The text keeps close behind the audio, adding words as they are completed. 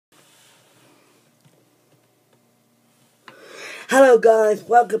Hello guys,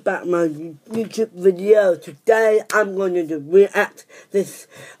 welcome back to my YouTube video. Today I'm going to react this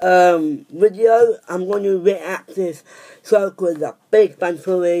video. I'm going to react this show called The Big Bang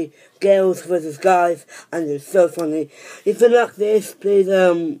Theory, Girls vs Guys, and it's so funny. If you like this, please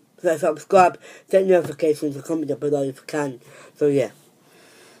subscribe, set notifications, and comment down below if you can. So yeah,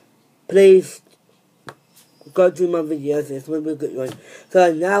 please go to my videos. It's a really good one.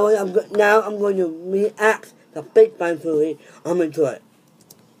 So now I'm going to react The Big Bang Theory. I'm into it.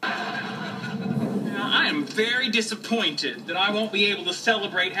 I am very disappointed that I won't be able to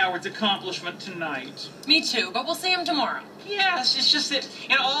celebrate Howard's accomplishment tonight. Me too, but we'll see him tomorrow. Yes, it's just that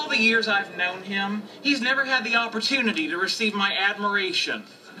in all the years I've known him, he's never had the opportunity to receive my admiration.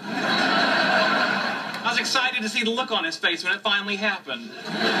 I was excited to see the look on his face when it finally happened.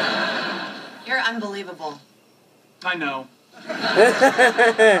 You're unbelievable. I know.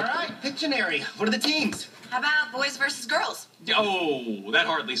 Alright, Pictionary. What are the teams? How about boys versus girls? Oh, that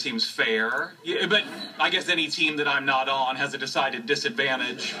hardly seems fair. Yeah, but I guess any team that I'm not on has a decided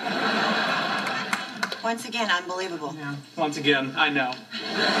disadvantage. Once again, unbelievable. Yeah, once again, I know.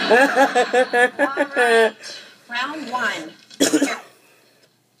 All right. Round one. Here.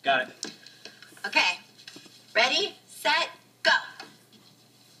 Got it. Okay. Ready, set, go.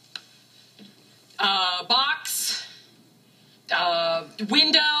 Box.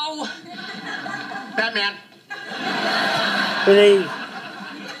 Window. Batman. Please.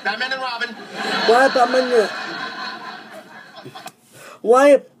 Batman and Robin.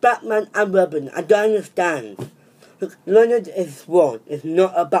 Why Batman and Robin? I don't understand. Look, Leonard is wrong. It's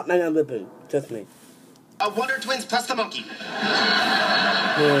not a Batman and Robin. Trust me. Wonder Twins plus the monkey.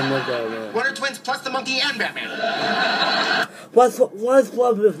 Oh my God. Wonder Twins plus the monkey and Batman. What's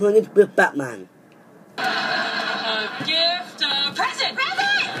wrong with Leonard with Batman? Gift. Present.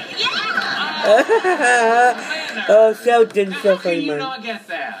 Yeah! Oh, Sheldon, How so can funny, you man. not get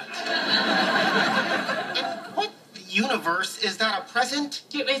that? In what universe is that a present?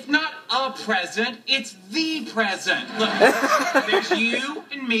 Yeah, it's not a present, it's the present. Look, there's you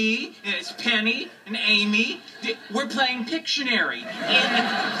and me, and it's Penny and Amy. We're playing Pictionary in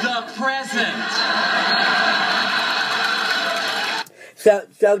the present. So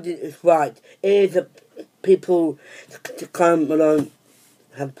Sheldon is right. It is a people to come along,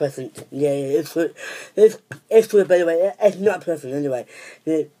 have a present. Yeah, it's true. It's true, by the way. It's not a present anyway.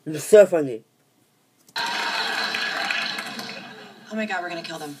 It's so funny. Oh my God, we're gonna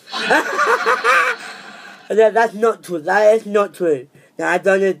kill them. That's not true. That is not true. Now, I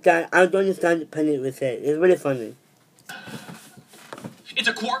don't understand what Penny was saying. It's really funny. It's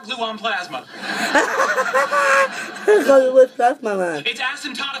a quark gluon plasma. Hollywood plasma, man. It's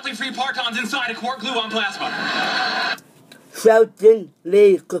asymptotically free partons inside a quark gluon plasma. Sheldon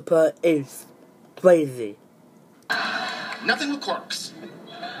Lee Cooper is crazy. Nothing with quarks.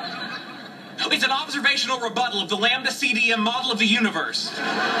 It's an observational rebuttal of the lambda CDM model of the universe.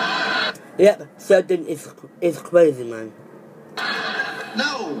 Yep, Sheldon is crazy, man.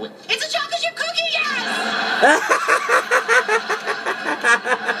 No. It's a chocolate chip cookie, yes!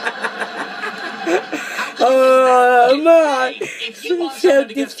 Oh man! If you want someone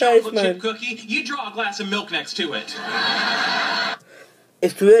to get a chocolate chip cookie, you draw a glass of milk next to it.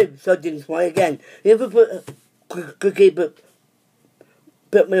 It's true, Sheldon's right again. You ever put a cookie but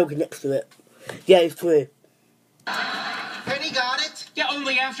put milk next to it? Yeah, it's true. Penny got it. Yeah,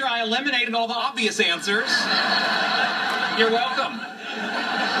 only after I eliminated all the obvious answers. You're welcome.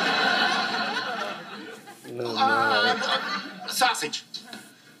 Sausage.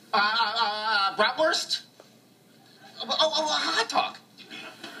 Bratwurst. Hot dog.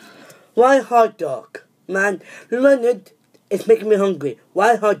 Why hot dog? Man, Leonard is making me hungry.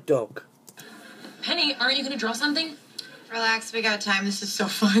 Why hot dog? Penny, aren't you gonna draw something? Relax, we got time. This is so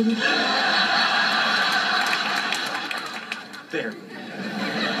fun. There.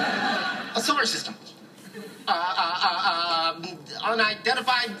 A solar system.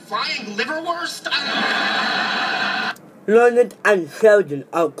 Unidentified flying liverwurst. Leonard and Sheldon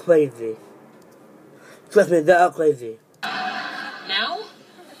are crazy. Trust me, they are crazy. Now?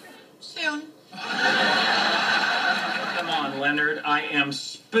 Soon. Come on, Leonard. I am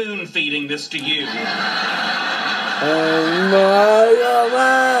spoon-feeding this to you. Oh my!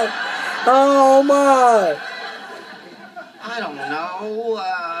 Oh my! I don't know.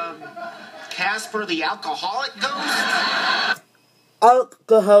 Casper the alcoholic ghost?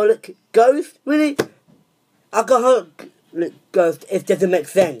 Alcoholic ghost? Really? Alcoholic ghost, it doesn't make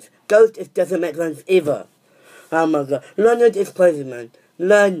sense. Ghost, it doesn't make sense either. Oh my God. Leonard is crazy, man.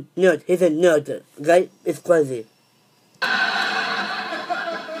 Leonard, he's a nerd, okay? It's crazy. All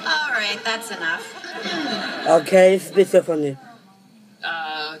right, that's enough. Okay, it's a bit so funny.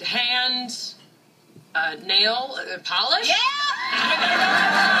 Nail polish? Yeah!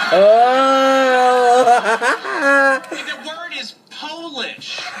 Oh! The word is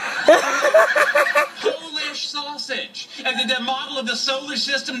Polish. Polish sausage. And the model of the solar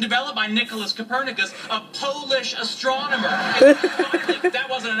system developed by Nicholas Copernicus, a Polish astronomer. And finally, that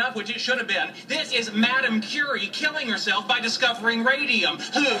wasn't enough, which it should have been. This is Madame Curie killing herself by discovering radium,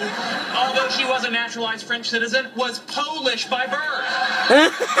 who, although she was a naturalized French citizen, was Polish by birth.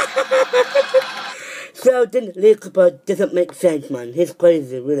 So then Lickable doesn't make sense, man. He's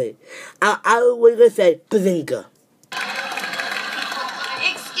crazy, really. I was gonna say Bazinga.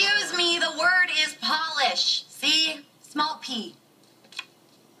 Excuse me, the word is polish. See? Small p.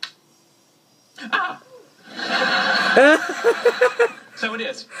 So it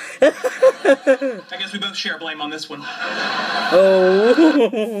is. I guess we both share blame on this one.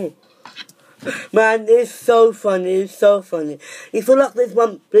 Oh. Man, it's so funny, it's so funny. If you like this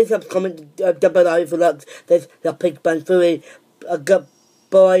one, please have a comment down below if you like this, the Big Bang Theory,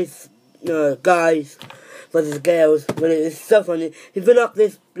 boys, guys versus girls. Really, it's so funny. If you like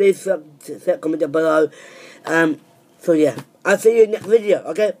this, please comment down below. So yeah, I'll see you in the next video,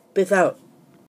 okay? Peace out.